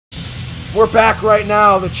We're back right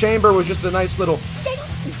now. The chamber was just a nice little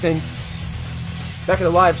thing. Back at the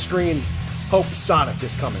live screen, Hope Sonic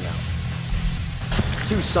is coming out.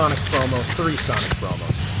 2 Sonic promos, 3 Sonic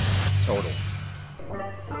promos total.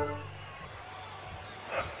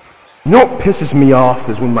 You know what pisses me off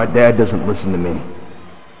is when my dad doesn't listen to me.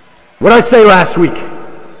 What'd I say last week?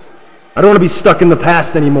 I don't want to be stuck in the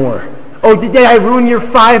past anymore. Oh, did I ruin your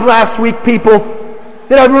 5 last week, people?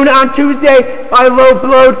 Did I ruin it on Tuesday? I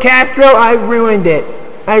low-blowed Castro? I ruined it.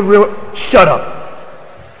 Shut up.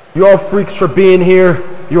 You're all freaks for being here.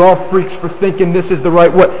 You're all freaks for thinking this is the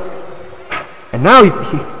right way. And now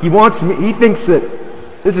he wants me, he thinks that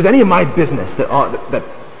this is any of my business, that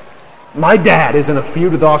my dad is in a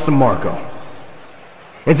feud with Awesome Marko.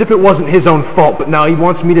 As if it wasn't his own fault, but now he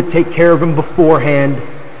wants me to take care of him beforehand.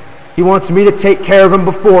 He wants me to take care of him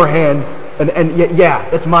beforehand. And yeah,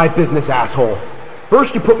 that's my business, asshole.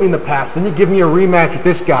 First you put me in the past, then you give me a rematch with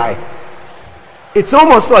this guy. It's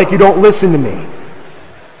almost like you don't listen to me.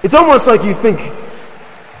 It's almost like you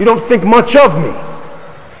don't think much of me.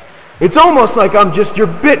 It's almost like I'm just your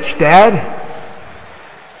bitch, Dad.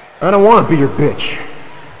 I don't want to be your bitch.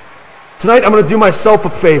 Tonight I'm going to do myself a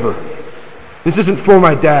favor. This isn't for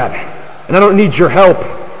my dad, and I don't need your help,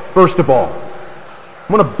 first of all.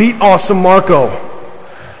 I'm going to beat Awesome Marko,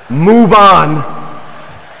 move on,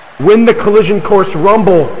 win the Collision Course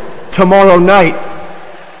Rumble tomorrow night,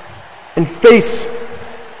 and face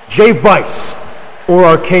Jay Vice or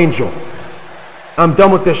Archangel. I'm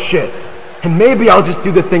done with this shit. And maybe I'll just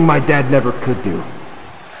do the thing my dad never could do.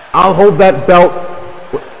 I'll hold that belt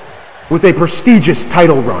with a prestigious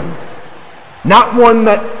title run. Not one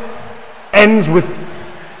that ends with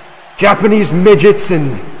Japanese midgets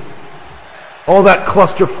and all that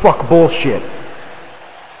clusterfuck bullshit.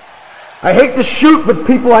 I hate to shoot the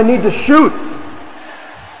people I need to shoot.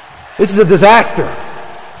 This is a disaster.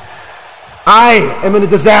 I am in a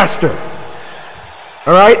disaster.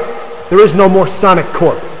 Alright? There is no more Sonic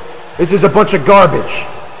Corp. This is a bunch of garbage.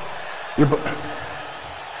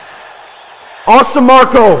 Awesome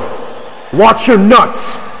Marko, watch your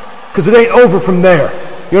nuts, because it ain't over from there.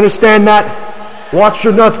 You understand that? Watch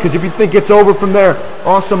your nuts, because if you think it's over from there,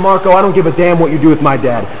 Awesome Marko, I don't give a damn what you do with my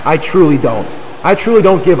dad. I truly don't. I truly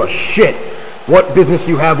don't give a shit what business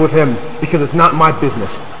you have with him, because it's not my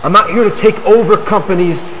business. I'm not here to take over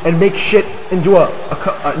companies and make shit into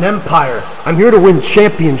an empire. I'm here to win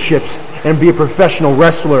championships and be a professional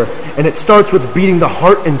wrestler, and it starts with beating the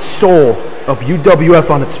heart and soul of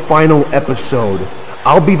UWF on its final episode.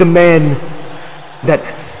 I'll be the man that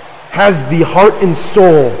has the heart and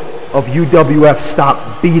soul of UWF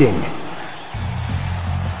stop beating.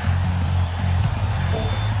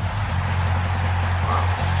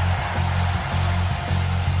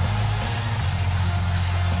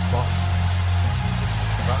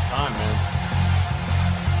 About time, man.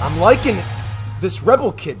 I'm liking this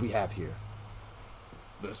rebel kid we have here.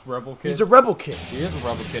 This rebel kid? He's a rebel kid. He is a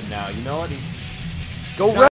rebel kid now. You know what? Go